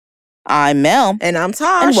I'm Mel. And I'm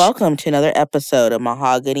Tosh. And welcome to another episode of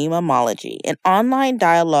Mahogany Momology, an online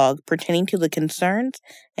dialogue pertaining to the concerns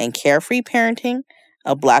and carefree parenting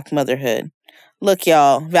of Black motherhood. Look,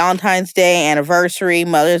 y'all, Valentine's Day, anniversary,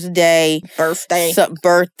 Mother's Day,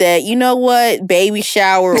 birthday, you know what, baby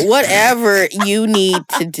shower, whatever you need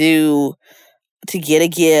to do to get a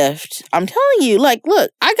gift. I'm telling you, like, look,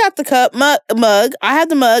 I got the mug. I have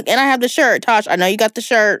the mug and I have the shirt. Tosh, I know you got the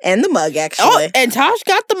shirt. And the mug, actually. Oh, and Tosh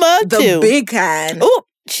got the mug, too. The big kind. Oh,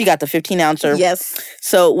 she got the 15-ouncer. Yes.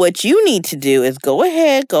 So what you need to do is go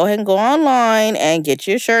ahead and go online and get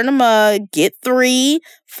your shirt and a mug. Get 3,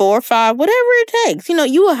 4, 5, whatever it takes. You know,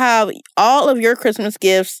 you will have all of your Christmas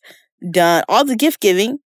gifts done, all the gift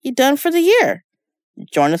giving you done for the year.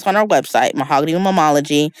 Join us on our website,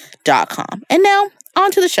 mahoganymomology.com. And now, on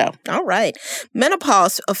to the show. All right.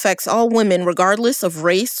 Menopause affects all women regardless of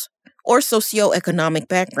race or socioeconomic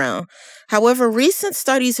background. However, recent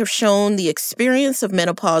studies have shown the experience of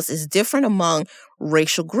menopause is different among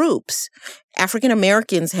racial groups. African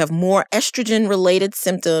Americans have more estrogen-related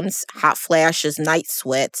symptoms, hot flashes, night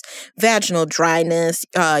sweats, vaginal dryness,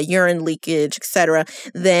 urine leakage, etc.,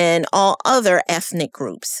 than all other ethnic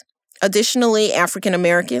groups. Additionally, African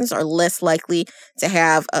Americans are less likely to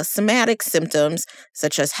have somatic symptoms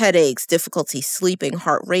such as headaches, difficulty sleeping,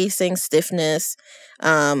 heart racing, stiffness,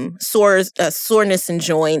 soreness in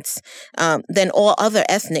joints than all other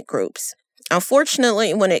ethnic groups.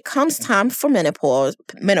 Unfortunately, when it comes time for menopause,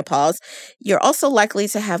 you're also likely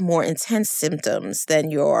to have more intense symptoms than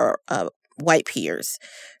your white peers.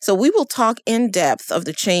 So we will talk in depth of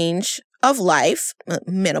the change of life,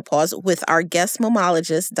 menopause, with our guest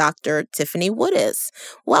momologist, Dr. Tiffany Woodis.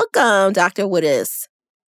 Welcome, Dr. Woodis.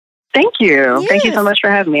 Thank you. Yes. Thank you so much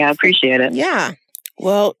for having me. I appreciate it. Yeah.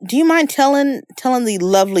 Well, do you mind telling the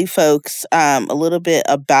lovely folks a little bit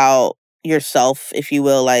about yourself, if you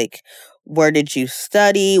will? Like, where did you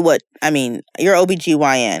study? You're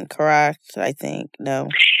OBGYN, correct? I think. No?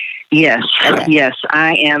 Yes. Okay. Yes,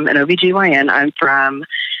 I am an OBGYN.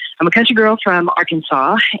 I'm a country girl from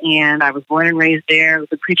Arkansas, and I was born and raised there. I was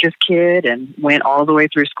a preacher's kid and went all the way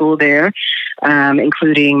through school there,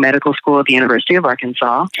 including medical school at the University of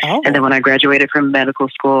Arkansas. Oh. And then when I graduated from medical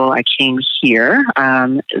school, I came here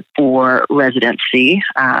for residency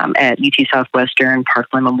at UT Southwestern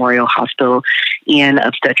Parkland Memorial Hospital in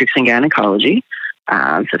obstetrics and gynecology.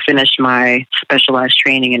 To finish my specialized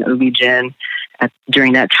training in OB-GYN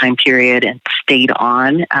during that time period and stayed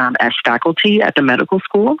on as faculty at the medical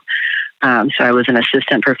school. So I was an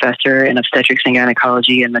assistant professor in obstetrics and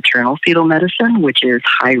gynecology and maternal fetal medicine, which is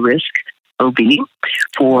high-risk OB,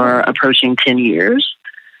 for approaching 10 years.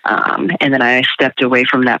 And then I stepped away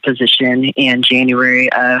from that position in January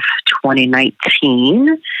of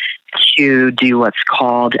 2019 to do what's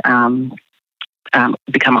called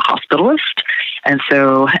become a hospitalist. And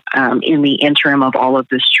so in the interim of all of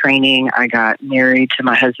this training, I got married to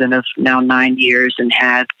my husband of now 9 years and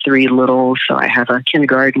had 3 littles. So I have a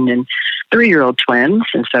kindergarten and 3-year-old twins.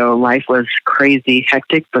 And so life was crazy,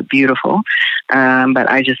 hectic, but beautiful. But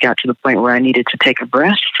I just got to the point where I needed to take a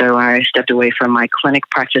breath. So I stepped away from my clinic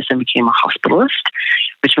practice and became a hospitalist,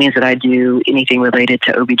 which means that I do anything related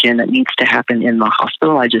to OB-GYN that needs to happen in the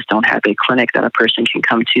hospital. I just don't have a clinic that a person can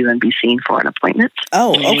come to and be seen for an appointment.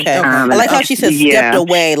 Oh, okay. I like how she said stepped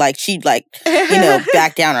away, like she backed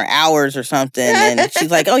down her hours or something. And she's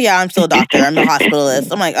like, oh yeah, I'm still a doctor. I'm a hospitalist.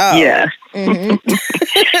 I'm like, oh. Yeah. Mm-hmm.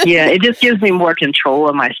 Yeah, it just gives me more control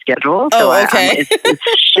of my schedule. So okay. It's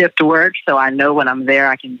shift work, so I know when I'm there,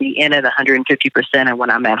 I can be in at 150%, and when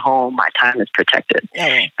I'm at home, my time is protected.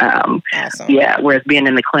 Awesome. Yeah, whereas being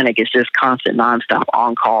in the clinic is just constant, nonstop,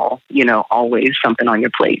 on call, always something on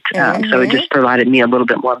your plate. So it just provided me a little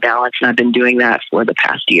bit more balance, and I've been doing that for the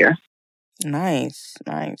past year. Nice.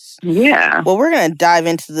 Yeah. Well, we're gonna dive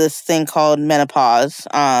into this thing called menopause.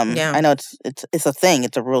 Yeah. I know it's a thing.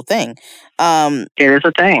 It's a real thing. It is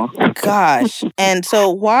a thing. Gosh. And so,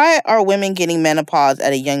 why are women getting menopause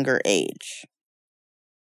at a younger age?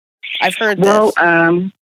 I've heard this. Well,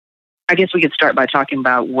 I guess we could start by talking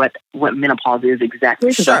about what menopause is exactly.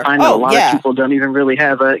 Because Sure. I know a lot of people don't even really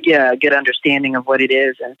have a good understanding of what it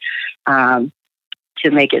is. And to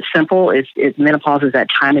make it simple, menopause is that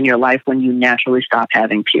time in your life when you naturally stop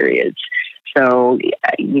having periods. So,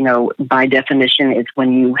 by definition, it's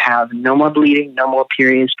when you have no more bleeding, no more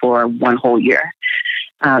periods for 1 whole year.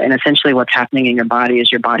 And essentially what's happening in your body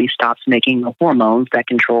is your body stops making the hormones that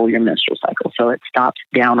control your menstrual cycle. So it stops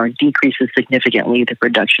down or decreases significantly the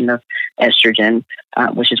production of estrogen,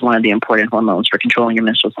 which is one of the important hormones for controlling your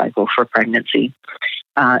menstrual cycle for pregnancy.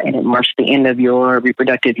 And it marks the end of your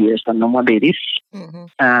reproductive years, so no more babies,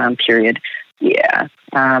 period. Yeah.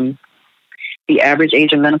 The average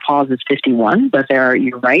age of menopause is 51, but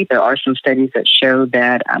you're right, there are some studies that show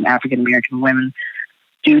that African American women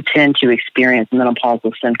do tend to experience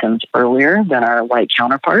menopausal symptoms earlier than our white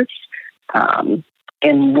counterparts. And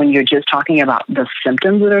when you're just talking about the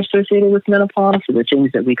symptoms that are associated with menopause, so the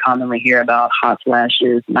things that we commonly hear about, hot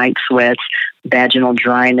flashes, night sweats, vaginal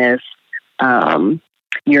dryness,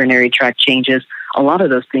 urinary tract changes, a lot of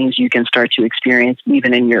those things you can start to experience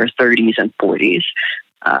even in your 30s and 40s.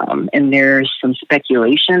 And there's some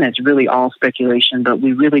speculation, it's really all speculation, but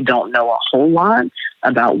we really don't know a whole lot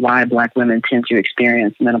about why Black women tend to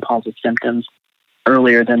experience menopausal symptoms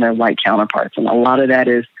earlier than their white counterparts. And a lot of that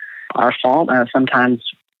is our fault. Sometimes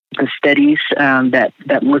the studies that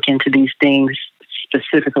look into these things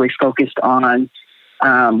specifically focused on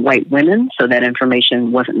white women, so that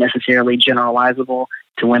information wasn't necessarily generalizable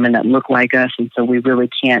to women that look like us. And so we really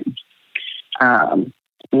can't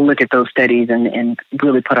look at those studies and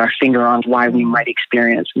really put our finger on why we might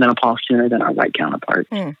experience menopause sooner than our white counterparts.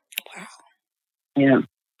 Wow. Yeah.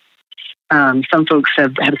 Some folks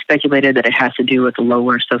have speculated that it has to do with the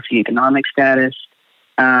lower socioeconomic status.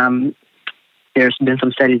 There's been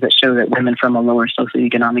some studies that show that women from a lower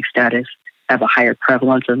socioeconomic status have a higher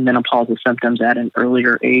prevalence of menopausal symptoms at an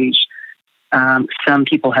earlier age. Some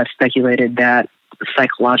people have speculated that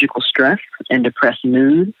psychological stress and depressed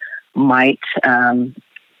mood might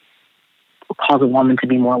cause a woman to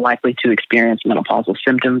be more likely to experience menopausal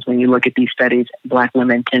symptoms. When you look at these studies, Black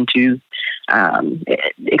women tend to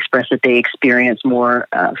express that they experience more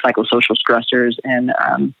psychosocial stressors and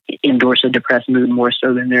endorse a depressed mood more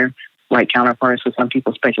so than their white counterparts. So some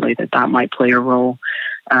people speculate that that might play a role.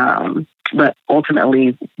 But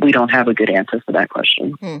ultimately, we don't have a good answer for that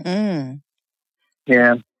question. Mm-hmm.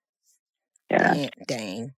 Yeah.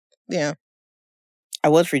 Dang. Yeah. I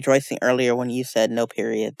was rejoicing earlier when you said no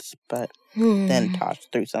periods, but then Tosh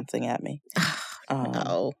threw something at me.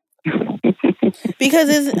 No. Because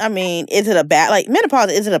is it a bad, like,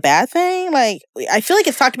 menopause, is it a bad thing? Like, I feel like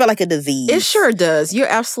it's talked about like a disease. It sure does. You're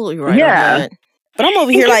absolutely right. Yeah. On that. But I'm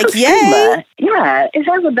over here like, yay. Yeah, it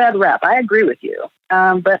has a bad rap. I agree with you.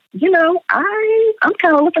 But, I'm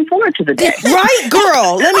kind of looking forward to the day. Right,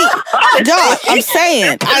 girl. Doc, I'm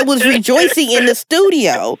saying, I was rejoicing in the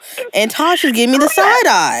studio, and Tosh is giving me the side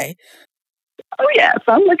eye. Oh, yeah.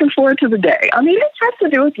 So I'm looking forward to the day. It has to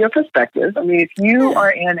do with your perspective. If you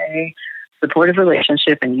are in a supportive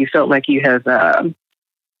relationship and you felt like you have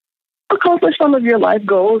accomplish some of your life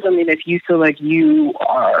goals. If you feel like you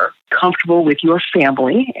are comfortable with your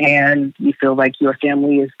family and you feel like your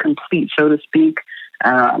family is complete, so to speak,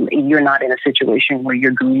 you're not in a situation where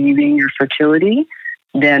you're grieving your fertility,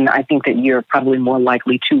 then I think that you're probably more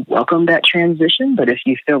likely to welcome that transition. But if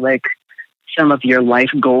you feel like some of your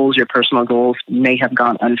life goals, your personal goals may have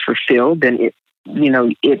gone unfulfilled, then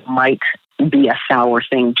it might be a sour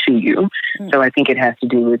thing to you. So I think it has to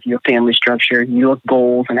do with your family structure, your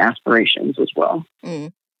goals and aspirations as well.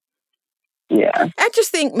 Yeah. I just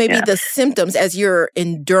think maybe the symptoms as you're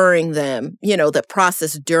enduring them, the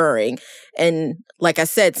process during. And like I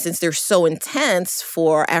said, since they're so intense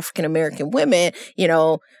for African American women,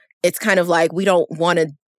 it's kind of like we don't want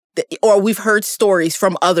to, or we've heard stories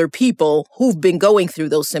from other people who've been going through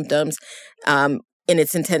those symptoms in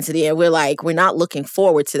its intensity, and we're not looking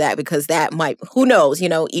forward to that because that might, who knows,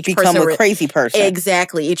 each become person a crazy person.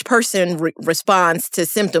 Exactly, each person responds to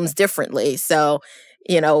symptoms differently. So,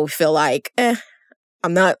 we feel like,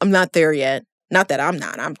 I'm not there yet. Not that I'm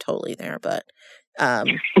not. I'm totally there, but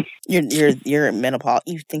you're menopause.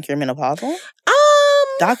 You think you're menopausal?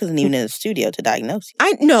 Doc isn't even in the studio to diagnose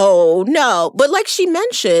you. No, but like she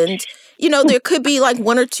mentioned, there could be like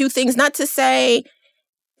one or two things. Not to say.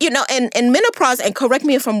 And menopause, and correct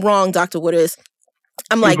me if I'm wrong, Dr. Woodis,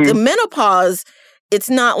 I'm like, the menopause, it's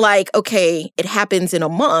not like, okay, it happens in a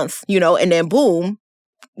month, and then boom,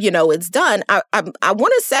 it's done. I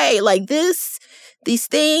want to say like these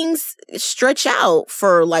things stretch out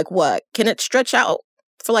for like what? Can it stretch out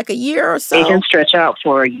for like a year or so? It can stretch out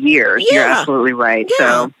for years. Yeah. You're absolutely right.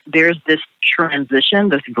 Yeah. So there's this transition,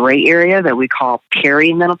 this gray area that we call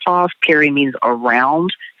perimenopause. Peri means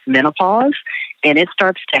around menopause. And it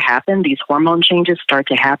starts to happen, these hormone changes start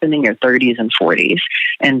to happen in your 30s and 40s.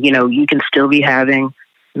 And, you can still be having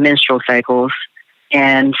menstrual cycles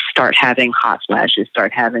and start having hot flashes,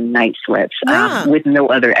 start having night sweats with no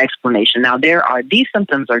other explanation. Now, these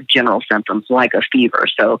symptoms are general symptoms like a fever,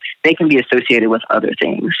 so they can be associated with other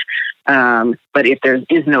things. But if there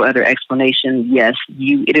is no other explanation, yes,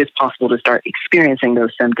 it is possible to start experiencing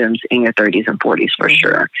those symptoms in your 30s and 40s for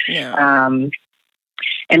sure. Yeah.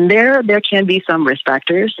 And there can be some risk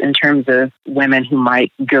factors in terms of women who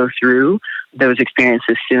might go through those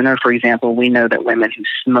experiences sooner. For example, we know that women who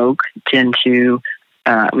smoke tend to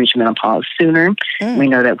reach menopause sooner. We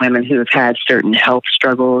know that women who have had certain health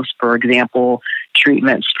struggles, for example,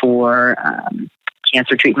 treatments for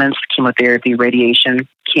cancer treatments, chemotherapy, radiation,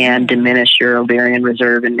 can diminish your ovarian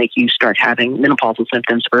reserve and make you start having menopausal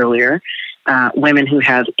symptoms earlier. Women who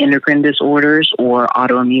have endocrine disorders or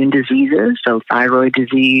autoimmune diseases, so thyroid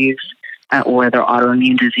disease or other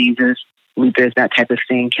autoimmune diseases, lupus, that type of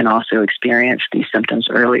thing, can also experience these symptoms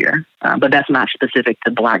earlier. But that's not specific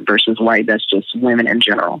to Black versus white. That's just women in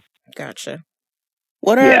general. Gotcha.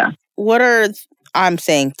 What are I'm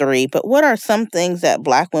saying 3, but what are some things that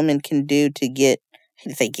Black women can do to get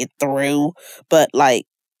through, but like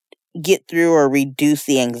get through or reduce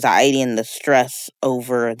the anxiety and the stress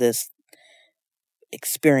over this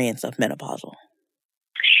experience of menopausal?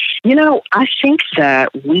 I think that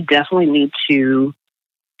we definitely need to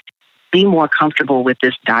be more comfortable with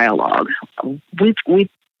this dialogue. We've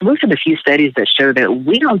looked at a few studies that show that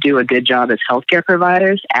we don't do a good job as healthcare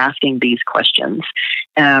providers asking these questions.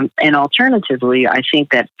 And alternatively, I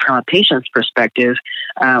think that from a patient's perspective,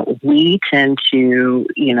 we tend to,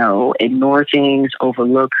 ignore things,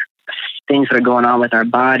 overlook things that are going on with our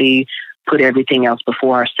body, put everything else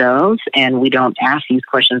before ourselves, and we don't ask these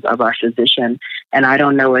questions of our physician. And I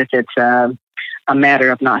don't know if it's a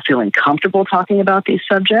matter of not feeling comfortable talking about these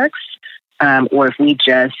subjects, or if we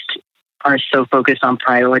just are so focused on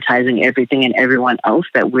prioritizing everything and everyone else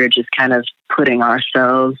that we're just kind of putting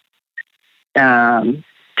ourselves to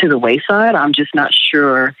the wayside. I'm just not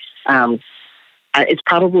sure. It's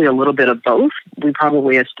probably a little bit of both. We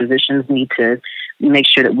probably, as physicians, need to make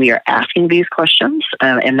sure that we are asking these questions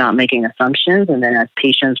and not making assumptions. And then as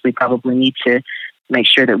patients, we probably need to make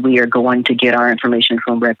sure that we are going to get our information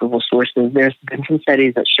from reputable sources. There's been some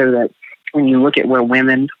studies that show that when you look at where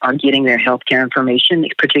women are getting their healthcare information,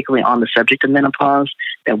 particularly on the subject of menopause,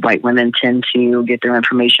 that white women tend to get their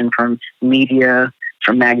information from media,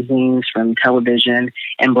 from magazines, from television,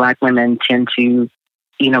 and Black women tend to,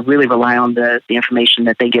 really rely on the information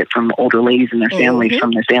that they get from older ladies and their families,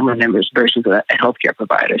 from their family members versus a healthcare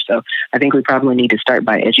provider. So I think we probably need to start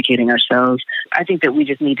by educating ourselves. I think that we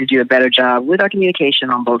just need to do a better job with our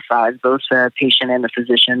communication on both sides, both the patient and the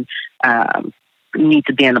physician. Need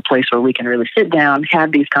to be in a place where we can really sit down,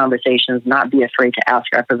 have these conversations, not be afraid to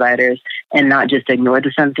ask our providers, and not just ignore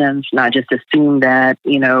the symptoms, not just assume that,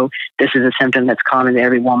 this is a symptom that's common to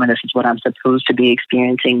every woman. This is what I'm supposed to be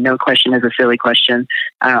experiencing. No question is a silly question.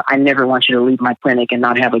 I never want you to leave my clinic and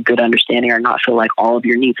not have a good understanding or not feel like all of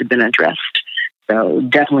your needs have been addressed. So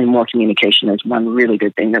definitely more communication is one really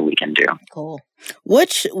good thing that we can do. Cool.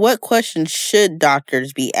 What questions should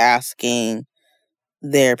doctors be asking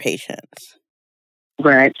their patients?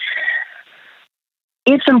 Right.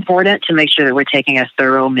 It's important to make sure that we're taking a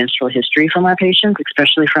thorough menstrual history from our patients,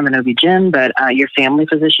 especially from an OB-GYN, but your family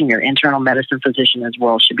physician, your internal medicine physician as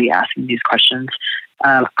well should be asking these questions.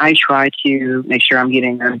 I try to make sure I'm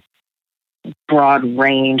getting a broad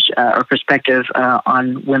range or perspective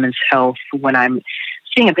on women's health when I'm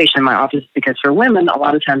seeing a patient in my office, because for women, a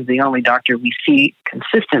lot of times the only doctor we see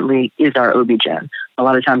consistently is our OB-GYN. A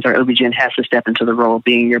lot of times our OB-GYN has to step into the role of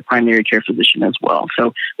being your primary care physician as well.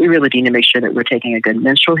 So we really need to make sure that we're taking a good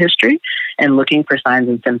menstrual history and looking for signs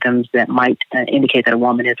and symptoms that might indicate that a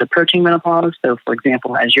woman is approaching menopause. So for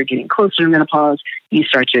example, as you're getting closer to menopause, you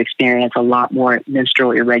start to experience a lot more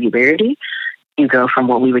menstrual irregularity. You go from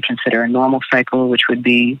what we would consider a normal cycle, which would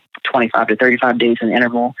be 25 to 35 days in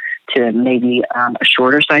interval, to maybe a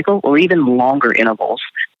shorter cycle or even longer intervals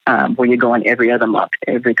where you're going every other month,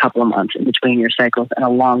 every couple of months in between your cycles. And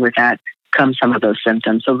along with that come some of those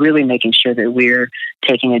symptoms. So really making sure that we're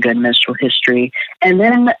taking a good menstrual history and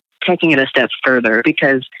then taking it a step further,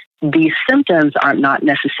 because these symptoms are not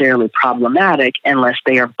necessarily problematic unless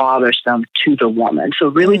they are bothersome to the woman. So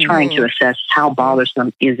really trying to assess how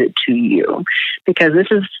bothersome is it to you, because this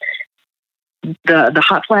is the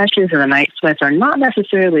hot flashes and the night sweats are not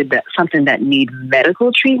necessarily something that need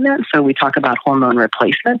medical treatment. So we talk about hormone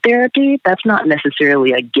replacement therapy. That's not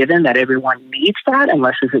necessarily a given that everyone needs that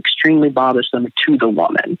unless it's extremely bothersome to the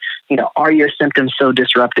woman. Are your symptoms so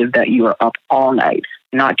disruptive that you are up all night,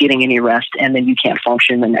 not getting any rest, and then you can't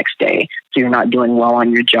function the next day? So you're not doing well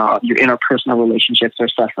on your job. Your interpersonal relationships are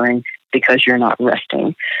suffering because you're not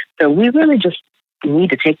resting. So we really just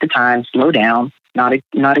need to take the time, slow down, not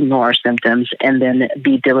ignore our symptoms, and then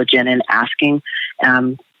be diligent in asking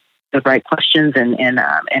the right questions and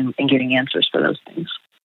getting answers for those things.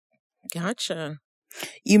 Gotcha.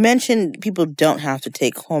 You mentioned people don't have to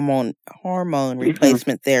take hormone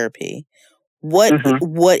replacement therapy. Mhm.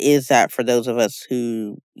 What is that for those of us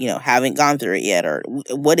who, haven't gone through it yet, or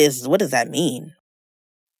what does that mean?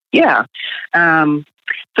 Yeah.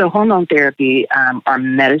 So hormone therapy are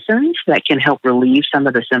medicines that can help relieve some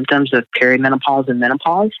of the symptoms of perimenopause and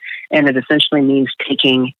menopause. And it essentially means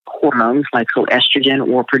taking hormones like estrogen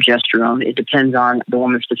or progesterone. It depends on the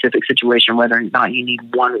woman's specific situation, whether or not you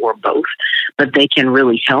need one or both. But they can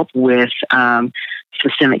really help with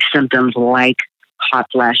systemic symptoms like hot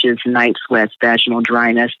flashes, night sweats, vaginal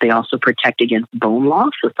dryness. They also protect against bone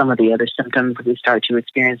loss. So some of the other symptoms that we start to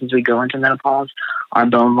experience as we go into menopause are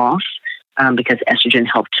bone loss, because estrogen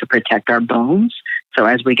helps to protect our bones. So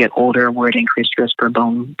as we get older, we're at increased risk for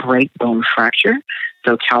bone break, bone fracture.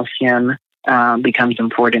 So calcium becomes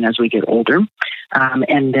important as we get older.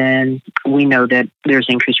 And then we know that there's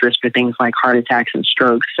increased risk for things like heart attacks and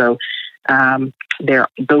strokes. So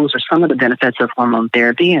those are some of the benefits of hormone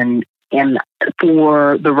therapy. And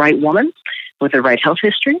for the right woman with the right health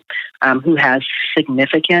history, who has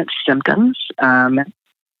significant symptoms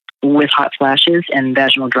with hot flashes and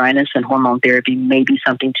vaginal dryness, and hormone therapy may be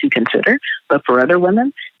something to consider. But for other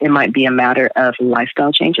women, it might be a matter of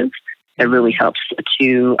lifestyle changes that really helps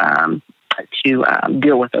to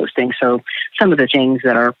deal with those things. So some of the things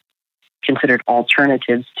that are considered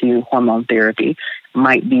alternatives to hormone therapy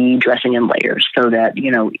might be dressing in layers, so that,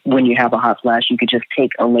 when you have a hot flash, you could just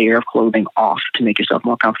take a layer of clothing off to make yourself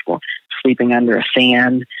more comfortable. Sleeping under a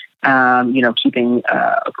fan, keeping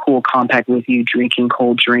a cool compact with you, drinking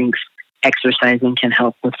cold drinks, exercising can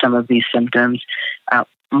help with some of these symptoms.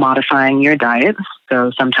 Modifying your diet.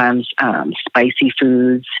 So sometimes spicy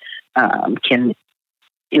foods can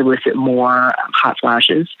elicit more hot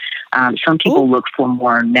flashes. Some people look for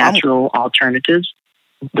more natural alternatives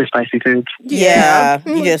with spicy foods. Yeah.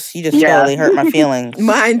 You just totally hurt my feelings.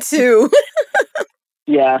 Mine too.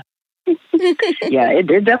 Yeah. Yeah, it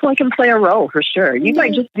definitely can play a role for sure. You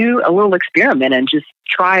might just do a little experiment and just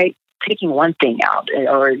try taking one thing out,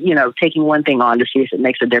 or, taking one thing on to see if it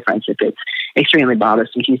makes a difference, if it's extremely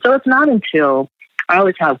bothersome to you. So it's not until, I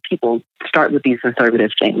always have people start with these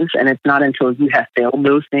conservative things, and it's not until you have failed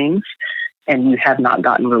those things and you have not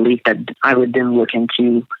gotten relief that I would then look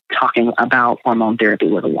into talking about hormone therapy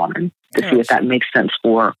with a woman to see if that makes sense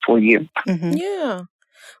for you. Mm-hmm. Yeah.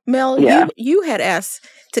 Mel, you had asked,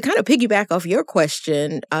 to kind of piggyback off your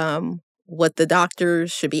question, what the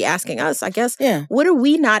doctors should be asking us, I guess. Yeah. What are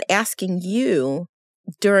we not asking you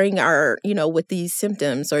during our, with these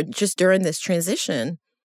symptoms, or just during this transition?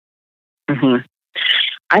 Mm-hmm.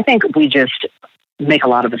 I think we just make a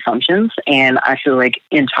lot of assumptions. And I feel like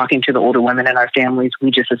in talking to the older women in our families, we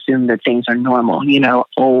just assume that things are normal.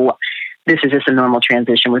 This is just a normal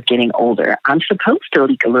transition with getting older. I'm supposed to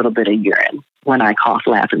leak a little bit of urine when I cough,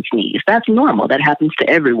 laugh, and sneeze. That's normal. That happens to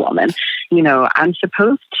every woman. I'm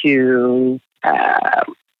supposed to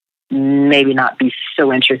maybe not be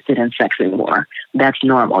so interested in sex anymore. That's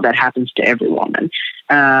normal. That happens to every woman.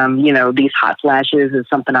 These hot flashes is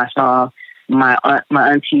something I saw my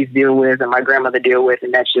aunties deal with and my grandmother deal with,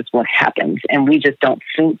 and that's just what happens. And we just don't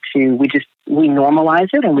think we normalize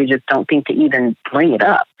it, and we just don't think to even bring it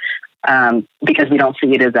up, because we don't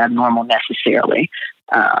see it as abnormal necessarily.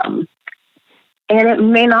 And it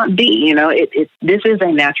may not be, this is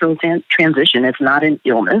a natural transition. It's not an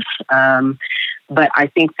illness. But I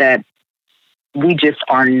think that we just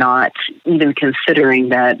are not even considering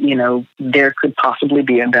that, there could possibly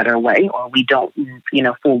be a better way, or we don't,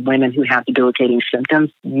 for women who have debilitating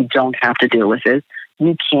symptoms, you don't have to deal with it.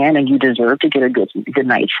 You can and you deserve to get a good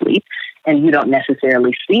night's sleep, and you don't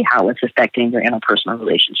necessarily see how it's affecting your interpersonal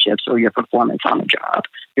relationships or your performance on the job,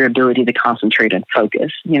 your ability to concentrate and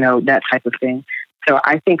focus, that type of thing. So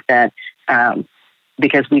I think that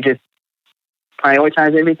because we just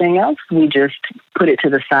prioritize everything else, we just put it to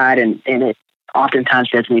the side, and it oftentimes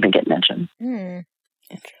doesn't even get mentioned. Interesting.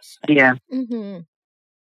 Yeah. Mm-hmm.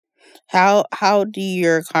 How do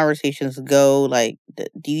your conversations go? Like,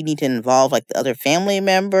 do you need to involve the other family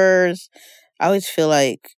members? I always feel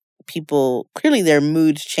like people, clearly their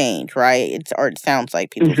moods change, right? It sounds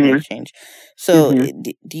like people's moods change. So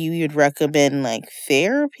do you recommend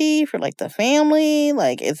therapy for the family?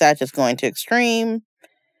 Is that just going to extreme?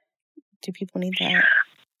 Do people need that?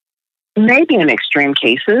 Maybe in extreme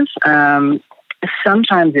cases.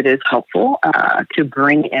 Sometimes it is helpful to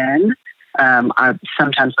bring in, I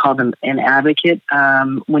sometimes call them an advocate,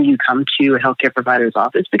 when you come to a healthcare provider's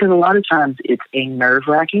office, because a lot of times it's a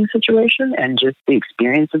nerve-wracking situation, and just the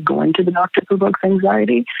experience of going to the doctor provokes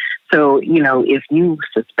anxiety. So, if you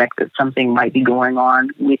suspect that something might be going on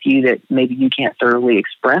with you that maybe you can't thoroughly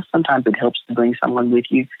express, sometimes it helps to bring someone with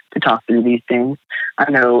you to talk through these things. I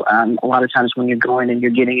know a lot of times when you're going and you're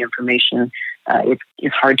getting information,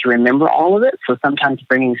 it's hard to remember all of it. So sometimes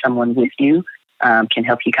bringing someone with you can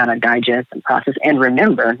help you kind of digest and process and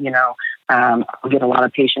remember. I'll get a lot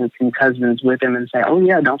of patients whose husbands with them and say, "Oh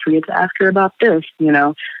yeah, don't forget to ask her about this,"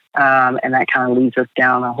 and that kind of leads us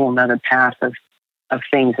down a whole nother path of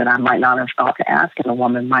things that I might not have thought to ask and a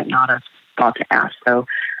woman might not have thought to ask. So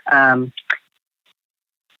I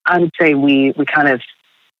would say we kind of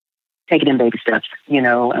take it in baby steps,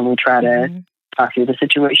 and we try to talk through the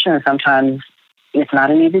situation. And sometimes it's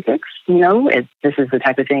not an easy fix, this is the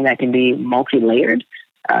type of thing that can be multi-layered.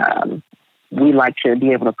 We like to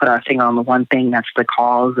be able to put our finger on the one thing that's the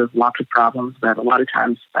cause of lots of problems, but a lot of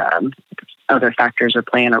times other factors are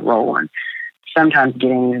playing a role. And sometimes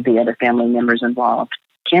getting the other family members involved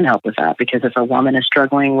can help with that, because if a woman is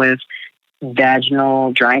struggling with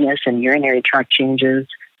vaginal dryness and urinary tract changes,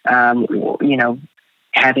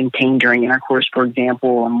 having pain during intercourse, for example,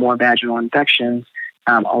 or more vaginal infections,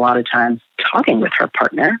 a lot of times talking with her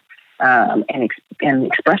partner and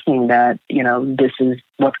expressing that, this is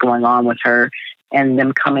what's going on with her, and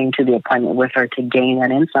them coming to the appointment with her to gain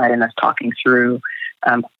that insight and us talking through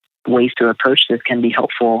ways to approach this can be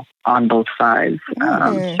helpful on both sides.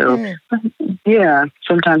 So,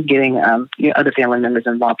 sometimes getting other family members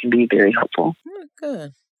involved can be very helpful.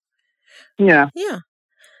 Good. Yeah. Yeah.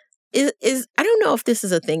 Is I don't know if this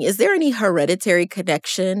is a thing. Is there any hereditary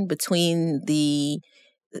connection between the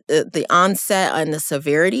onset and the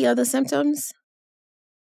severity of the symptoms?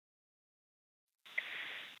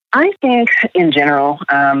 I think in general,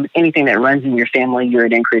 anything that runs in your family, you're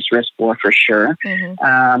at increased risk for sure.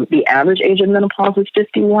 The average age of menopause is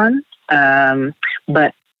 51.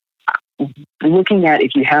 But looking at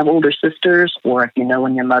if you have older sisters or if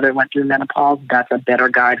when your mother went through menopause, that's a better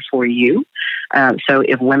guide for you. So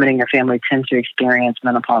if women in your family tend to experience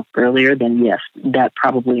menopause earlier, then yes, that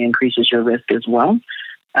probably increases your risk as well.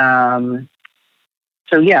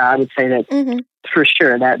 So yeah, I would say that for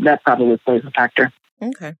sure that probably plays a factor.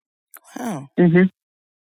 Okay. Wow. Yeah.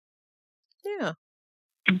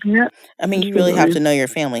 Yeah. I mean, you really have to know your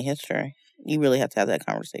family history. You really have to have that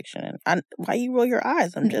conversation. And why you roll your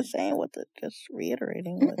eyes? I'm just saying just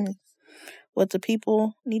reiterating what the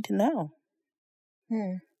people need to know.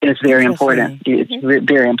 It's very important. It's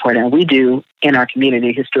very important. We do, in our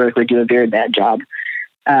community, historically do a very bad job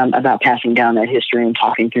about passing down that history and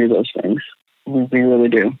talking through those things. We really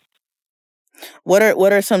do. What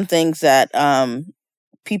are some things that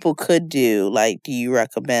people could do? Like, do you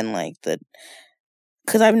recommend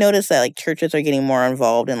because I've noticed that churches are getting more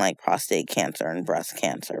involved in prostate cancer and breast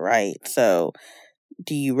cancer, right? So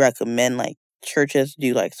do you recommend churches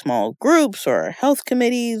do small groups or health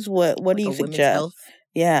committees? What do you suggest? Health?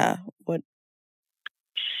 Yeah. What?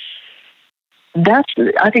 I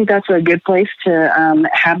think that's a good place to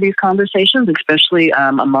have these conversations, especially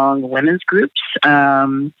among women's groups,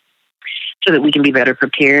 so that we can be better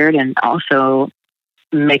prepared, and also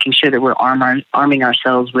making sure that we're arming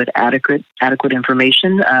ourselves with adequate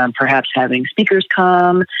information. Perhaps having speakers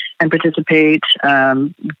come and participate.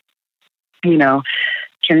 That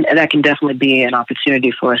can definitely be an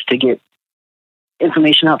opportunity for us to get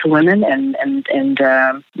information out to women and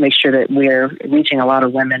make sure that we're reaching a lot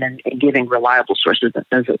of women and giving reliable sources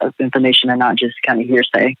of information and not just kind of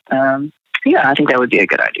hearsay. I think that would be a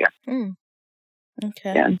good idea.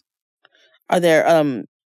 Okay. Yeah. Are there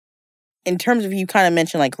in terms of, you kind of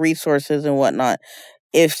mentioned resources and whatnot,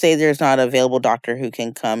 if say there's not an available doctor who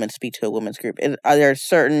can come and speak to a women's group, are there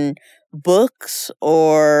certain books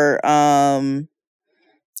or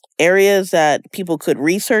areas that people could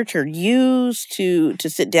research or use to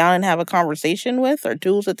sit down and have a conversation with, or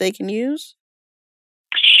tools that they can use?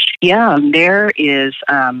 Yeah, there is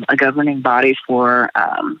a governing body for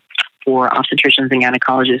obstetricians and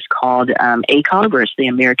gynecologists called ACOG, or it's the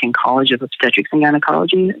American College of Obstetrics and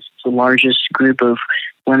Gynecology. It's the largest group of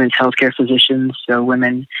women's healthcare physicians, so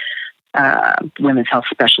women's health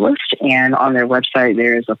specialists. And on their website,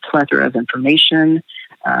 there is a plethora of information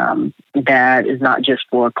that is not just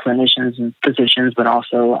for clinicians and physicians, but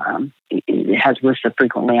also it has lists of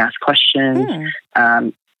frequently asked questions,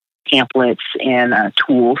 pamphlets, and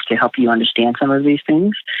tools to help you understand some of these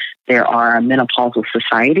things. There are menopausal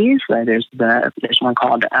societies. There's one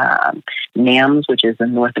called NAMS, which is the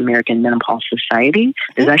North American Menopause Society.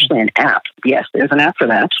 There's actually an app. Yes, there's an app for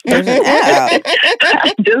that. There's an app.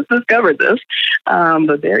 I just discovered this.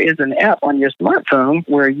 But there is an app on your smartphone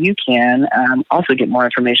where you can also get more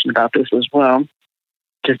information about this as well.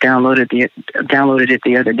 Just downloaded it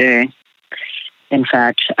the other day. In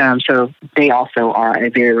fact, so they also are a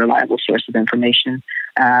very reliable source of information,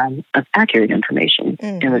 of accurate information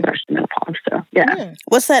in regards to menopause. So, yeah.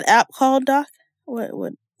 What's that app called, Doc?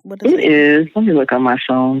 What What is It is. Let me look on my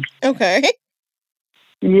phone. Okay.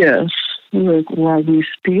 Yes. Look while we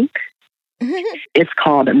speak. It's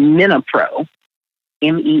called Menopro.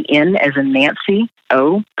 MEN as in Nancy,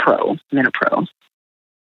 O, Pro. Menopro.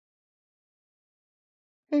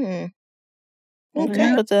 Hmm.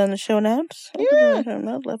 Okay. Put that in the show notes. Yeah.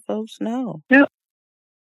 Let folks know. Yep.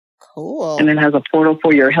 Cool. And it has a portal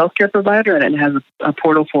for your healthcare provider, and it has a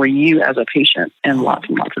portal for you as a patient, and lots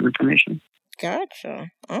and lots of information.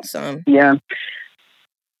 Gotcha. Awesome. Yeah.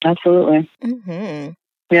 Absolutely. Mm-hmm.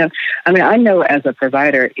 Yeah. I mean, I know as a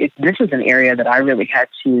provider, this is an area that I really had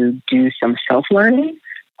to do some self-learning.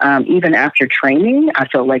 Even after training, I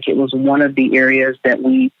felt like it was one of the areas that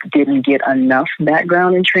we didn't get enough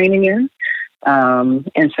background and training in.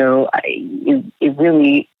 And so it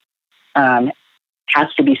really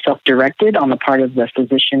has to be self-directed on the part of the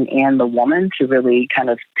physician and the woman to really kind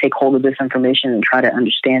of take hold of this information and try to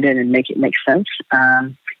understand it and make it make sense.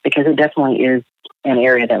 Because it definitely is an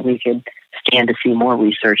area that we could stand to see more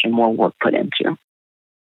research and more work put into.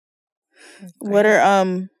 What are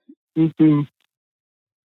Mm-hmm.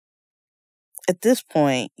 at this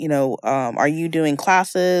point, are you doing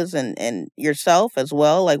classes and yourself as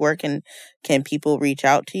well? Like, where can people reach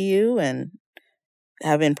out to you and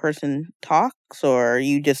have in-person talks, or are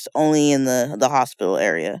you just only in the hospital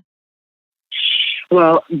area?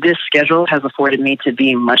 Well, this schedule has afforded me to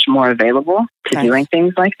be much more available to doing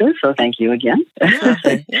things like this. So thank you again. And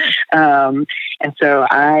so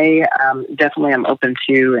I definitely am open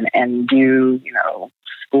to and do,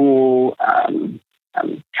 school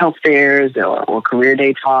health fairs or career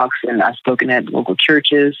day talks, and I've spoken at local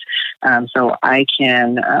churches. So I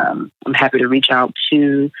can, I'm happy to reach out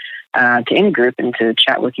to any group and to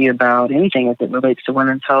chat with you about anything as it relates to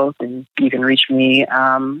women's health. And you can reach me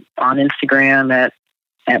on Instagram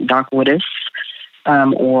at Doc Wittes,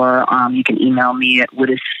 or you can email me at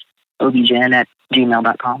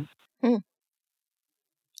wittisobgyn@gmail.com.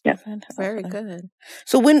 Yeah. Very good.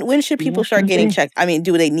 So when should people start getting checked? I mean,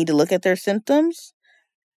 do they need to look at their symptoms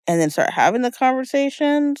and then start having the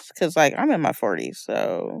conversations? Because, I'm in my 40s,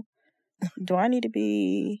 so do I need to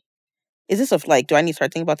be... Is this do I need to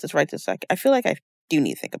start thinking about this right this second? I feel like I do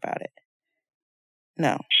need to think about it.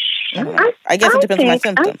 No. I guess it depends on my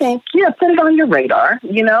symptoms. I think, put it on your radar.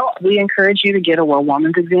 We encourage you to get a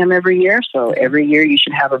woman's exam every year. So every year you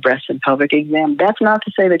should have a breast and pelvic exam. That's not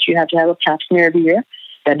to say that you have to have a pap smear every year.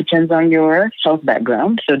 That depends on your health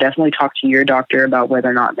background. So definitely talk to your doctor about whether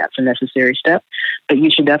or not that's a necessary step. But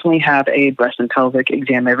you should definitely have a breast and pelvic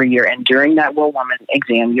exam every year. And during that woman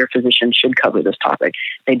exam, your physician should cover this topic.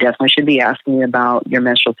 They definitely should be asking you about your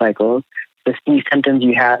menstrual cycles, the symptoms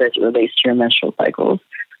you have as it relates to your menstrual cycles,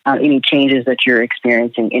 any changes that you're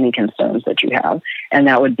experiencing, any concerns that you have. And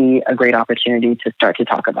that would be a great opportunity to start to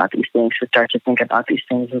talk about these things, to start to think about these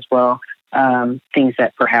things as well. Things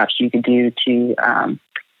that perhaps you could do to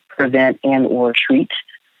prevent and or treat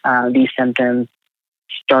these symptoms,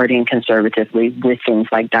 starting conservatively with things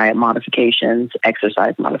like diet modifications,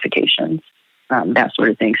 exercise modifications, that sort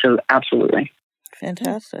of thing. So absolutely.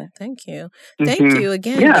 Fantastic. Thank you. Thank you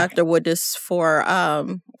again, Dr. Wittes, for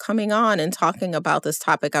coming on and talking about this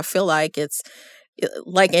topic. I feel like it's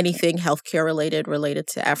like anything healthcare related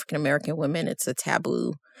to African American women. It's a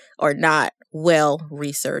taboo or not well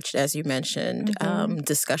researched, as you mentioned,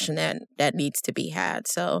 discussion that needs to be had.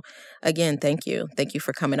 So again, thank you. Thank you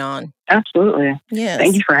for coming on. Absolutely. Yes.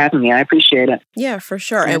 Thank you for having me. I appreciate it. Yeah, for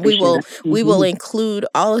sure. And we will include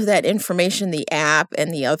all of that information, the app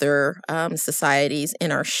and the other societies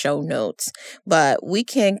in our show notes. But we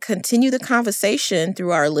can continue the conversation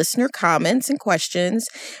through our listener comments and questions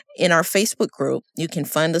in our Facebook group. You can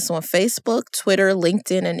find us on Facebook, Twitter,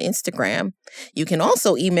 LinkedIn, and Instagram. You can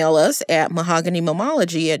also email us at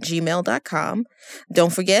mahoganymomology@gmail.com.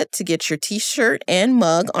 Don't forget to get your t-shirt and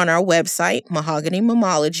mug on our website,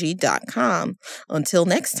 mahoganymomology.com. Until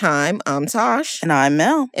next time, I'm Tosh. And I'm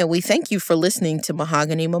Mel. And we thank you for listening to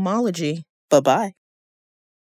Mahogany Momology. Bye-bye.